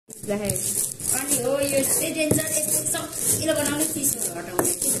खिच्दाखेरि अनि हो यो चाहिँ डेन्जर यस्तो सजिलो बनाउने चिसोहरू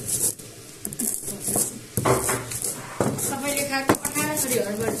हटाउने के सबैले खाएको 18 छोरी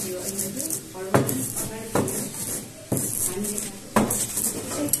हर्बल थियो हामीले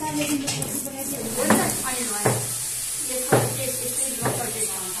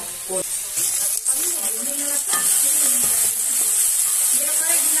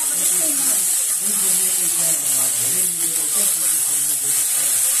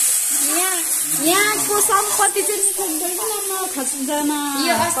यहाँको सम्पत्ति चाहिँ पुग्दैन खस्दैन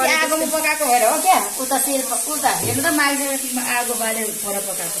यो अस्ति आगोमा पकाएको भएर हो क्या उता हेर्नु त मान्छेमा आगो बालेर पर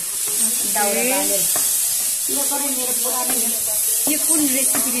पकाएको दाउरा बालेर यो पनि मेरो पुरानो यो कुन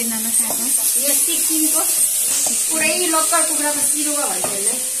रेसिपीले नाना खाएको यो सिक्किमको पुरै लोकल कुखुराको सिरुवा भन्छ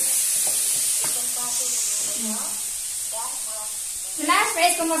यसले लास्ट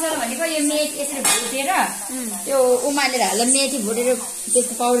प्राइसको मसला भनेको यो मेथी यसरी भुटेर त्यो उमालेर हाल्दा मेथी भुटेर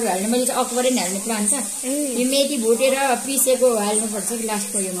त्यसको पाउडर हाल्ने मैले चाहिँ अकबरै हाल्ने प्लान छ यो मेथी भुटेर पिसेको हाल्नुपर्छ कि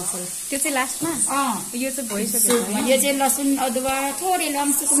लास्टको यो मसला त्यो चाहिँ लास्टमा यो चाहिँ भइसक्यो यो चाहिँ लसुन अदुवा थोरै लङ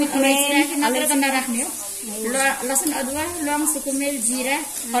सुकुमेल अलैची नत्र त नराख्ने हो लसुन अदुवा लङ सुकुमेल जिरा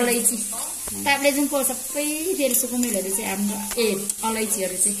अलैची ताप्लेजुङको सबै तेल सुकुमेलहरू चाहिँ हाम्रो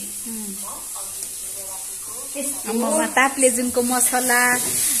अलैचीहरू चाहिँ ताप्लेजुङको मसला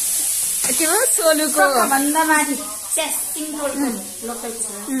के हो सोलुको भन्दा माथि च्यासिङ टोलको लोकल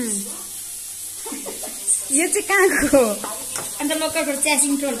यो चाहिँ कहाँको अन्त लोकलको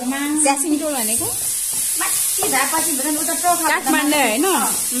च्यासिङ टोलकोमा च्यासिङ टोल भनेको माथि झापासी भन्दा उता टोखा काठमाडौँ होइन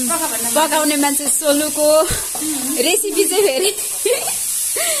पकाउने मान्छे सोलुको रेसिपी चाहिँ फेरि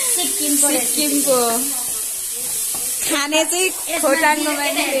सिक्किमको खाने चाहिँ खोटाङको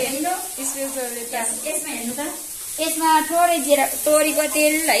मान्छे यसमा हेर्नु त यसमा थोरै जिरा तोरीको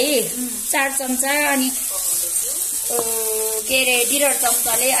तेल है 4 चम्चा अनि के अरे 1.5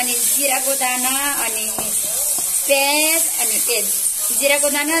 चम्चाले अनि जिराको दाना अनि प्याज अनि जिराको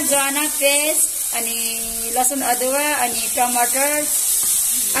दाना ज्वाना प्याज अनि लसुन अदुवा अनि टमाटर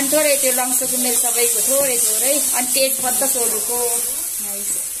अनि थोरै त्यो लङ सुकुमेल सबैको थोरै अनि तेजपत्ता सोलुको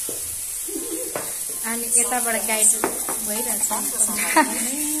अनि यताबाट गाइड भइरहेछ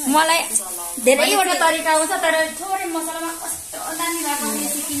मलाई धेरैवटा तरिका आउँछ तर थोरै मसलामा कस्तो दामी भएको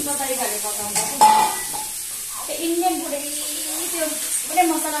सिक्किमको तरिकाले पकाउँदा इन्डियन पुरै त्यो पुरै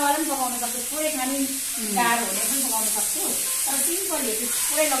मसलावाला पनि पकाउन सक्छु पुरै खानु गाह्रो हुने पनि पकाउन सक्छु तर सिम्पलले चाहिँ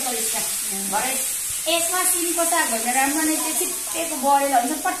पुरै लोकल स्टाइल भरे यसमा सिमको साग भन्दा राम्रो नै त्यो छिट्टेको बढेर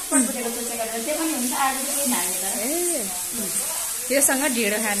हुन्छ पटपट फुटेको चोचे गरेर त्यो पनि हुन्छ आज चाहिँ हाल्ने तर त्योसँग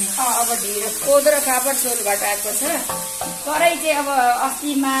ढिँडो खाने अब ढिँडो कोदो र फापर सोलबाट आएको छ तरै चाहिँ अब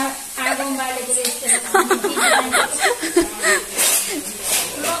अस्तिमा आगोमा बालेको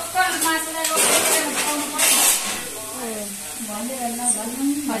लोकल मासुलाई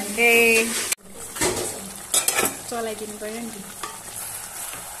चलाइदिनु पर्यो नि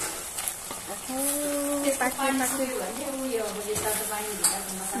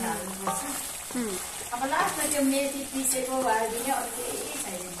अब लास्टमा त्यो मेथी पिसेको हालिदिने अरू केही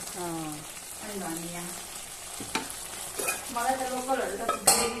छैन अनि धनिया मलाई त लोकलहरू त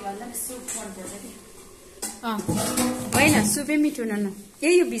ग्रेभी भन्दा पनि सुप मनपर्छ कि होइन सुपै मिठो न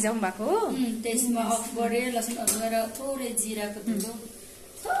यही यो भिजाउनु भएको हो त्यसमा अखबारे लसुन अदुवा र थोरै जिराको धुलो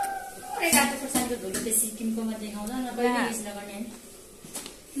थोरै रातो खोर्सानीको धुलो त्यो सिक्किमकोमा देखाउँछ न कहिले युज लगाउने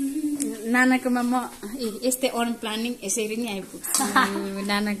नानाकोमा म यस्तै अनप्लानिङ यसरी नै आइपुग्छ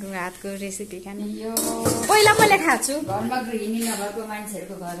नानाको हातको रेसिपी खाने यो पहिला मैले खाएको छु घरमा गृहिणी नभएको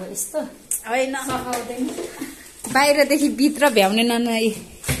मान्छेहरूको घर हो यस्तो होइन सघाउँदैन बाहिरदेखि भित्र भ्याउने नाना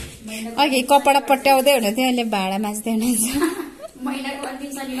अघि कपडा पट्याउँदै हुनुहुन्थ्यो अहिले भाडा माझ्दै हुनुहुन्छ महिनाको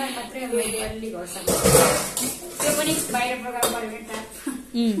अन्तिम शनिबार मात्रै मैले अलि घर सक्छु त्यो पनि बाहिर प्रोग्राम गरेर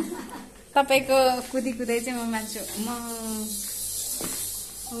तपाईँको कुदी कुदै चाहिँ म मान्छु म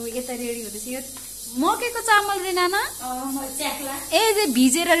यता रेडी हुँदैछ यो मकैको चामल रे नाना च्याक्ला ए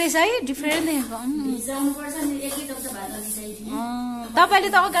भिजेर रहेछ है डिफ्रेन्ट भिजाउनु पर्छ नि एकै चम्चा भात मिसाइदिनु तपाईँले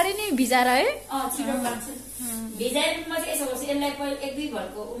त अगाडि नै भिजाएर है छिटो लाग्छ भिजाएर म चाहिँ यसो गर्छु यसलाई 1-2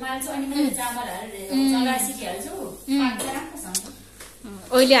 घरको उमाल्छु अनि मैले चामल हालेर चला सिकिहाल्छु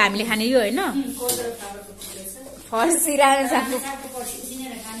अहिले हामीले खाने यो होइन फर्सिरहेर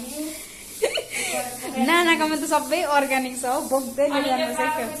नानाकोमा त सबै अर्ग्यानिक छ हो बोक्दै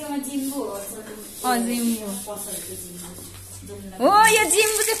जिम्बु हो यो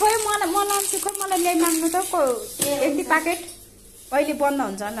जिम्बु चाहिँ खोइ मलाई म लान्छु खोइ मलाई ल्याइ माग्नु त 1 प्याकेट अहिले बन्द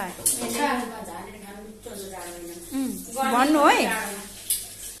हुन्छ होला भन्नु है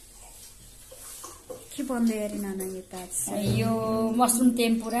के भन्दै अरे नाना यता यो मसरुम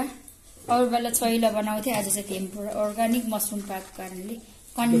टेम्पुरा अरू बेला छैला बनाउँथे आज चाहिँ टेम्पुरा अर्ग्यानिक मसरुम पाएको कारणले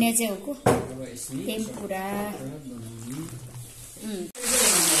कन्या च्याउको टेम्पुरा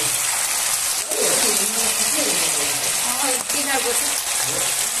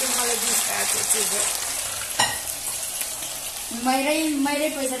मैरै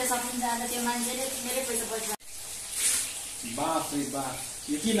पैसाले सकिन्छ अन्त त्यो मान्छेले मेरै पैसा पर्छ बाप रे बाप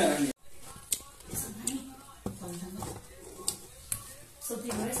यो किन राख्ने सोफी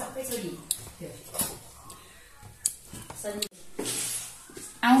भरे सबै छोडी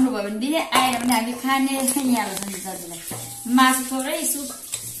आउनुभयो भनेदेखि आएर पनि हामी खाने यहाँलाई सन्जु दाजुलाई मासु थोरै सुप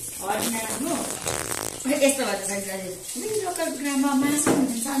हरिना राख्नु यस्तो भन्छ सन्जु दाजु लोकल ग्राममा मासु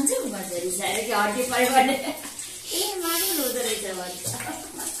हुन्छ सन्जु भन्छ रिसाएर कि हड्डी पऱ्यो भने ए मासु हुँदो रहेछ भन्छ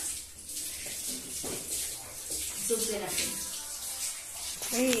सुप चाहिँ राख्नु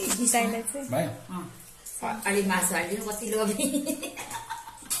अलि मासु हालिदिनु कति लोभी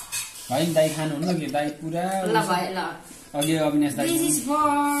भाइ दाइ खानुहुन्न कि दाइ पुरा ल भयो ल अघि अविनाश दाइ this is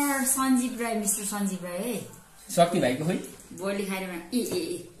for Sanjeev Rai mister Sanjeev Rai है शक्ति भाइको खोइ भोलि खाएर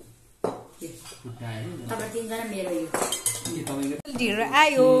तपाईँ तिनजना मेरो यो ढिँडो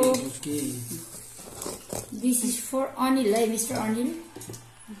आयो दिस इज फर अनिल है मिस्टर अनिल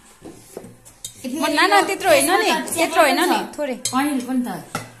नाना त्यत्रो होइन नि त्यत्रो होइन नि थोरै अनिल पनि त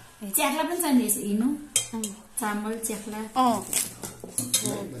च्याख्ला पनि छ नि हिँड्नु चामल च्याख्ला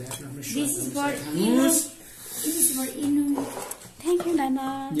दिस इज फर इनु दिस इज फर इनु थ्याङ्क यू नाना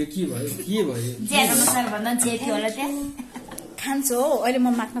यो के भयो ज्यादा मसाला भन्दा पनि थियो होला त्यहाँ खान्छु हो अहिले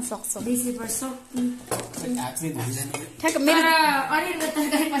म माग्न सक्छु दिस इज फर शक्ति ठ्याक्क मेरो अनिलको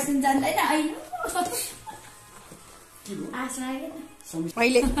तरकारी पसिन जान्दैन अहिले आश लागेन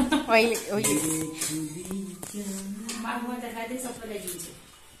अहिले अहिले अहिले माघमा त खाँदै सबैलाई दिन्छु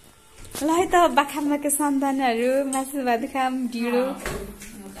ल है त बाखामाका सन्तानहरू मासु भात खाम ढिँडो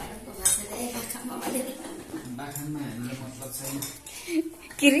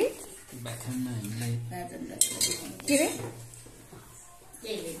के रे के रे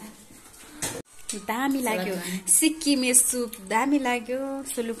दामी लाग्यो सिक्किमे सुप दामी लाग्यो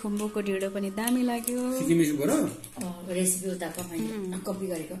सोलुखुम्बुको ढिँडो पनि दामी लाग्यो सिक्किमे सुप हो रेसिपी उता कपी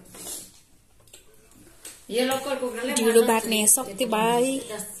गरेको यो लोकल कुखुराले ढिँडो बाट्ने शक्ति भाइ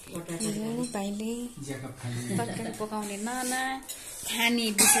भाइले तरकारी पकाउने नाना खाने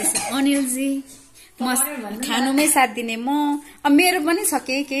विशेष अनिलजी म खानुमै साथ दिने म मेरो पनि छ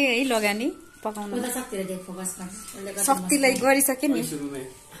के है लगानी पकाउनु शक्तिलाई गरिसके नि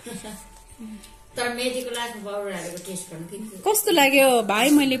तर मेथीको लास्ट पाउडर हालेको टेस्ट गर्नु कस्तो लाग्यो भाइ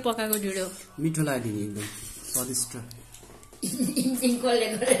मैले पकाएको ढिँडो मिठो लाग्यो एकदम स्वादिष्ट इन्जिन कसले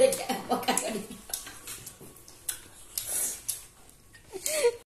गरेर पकाएको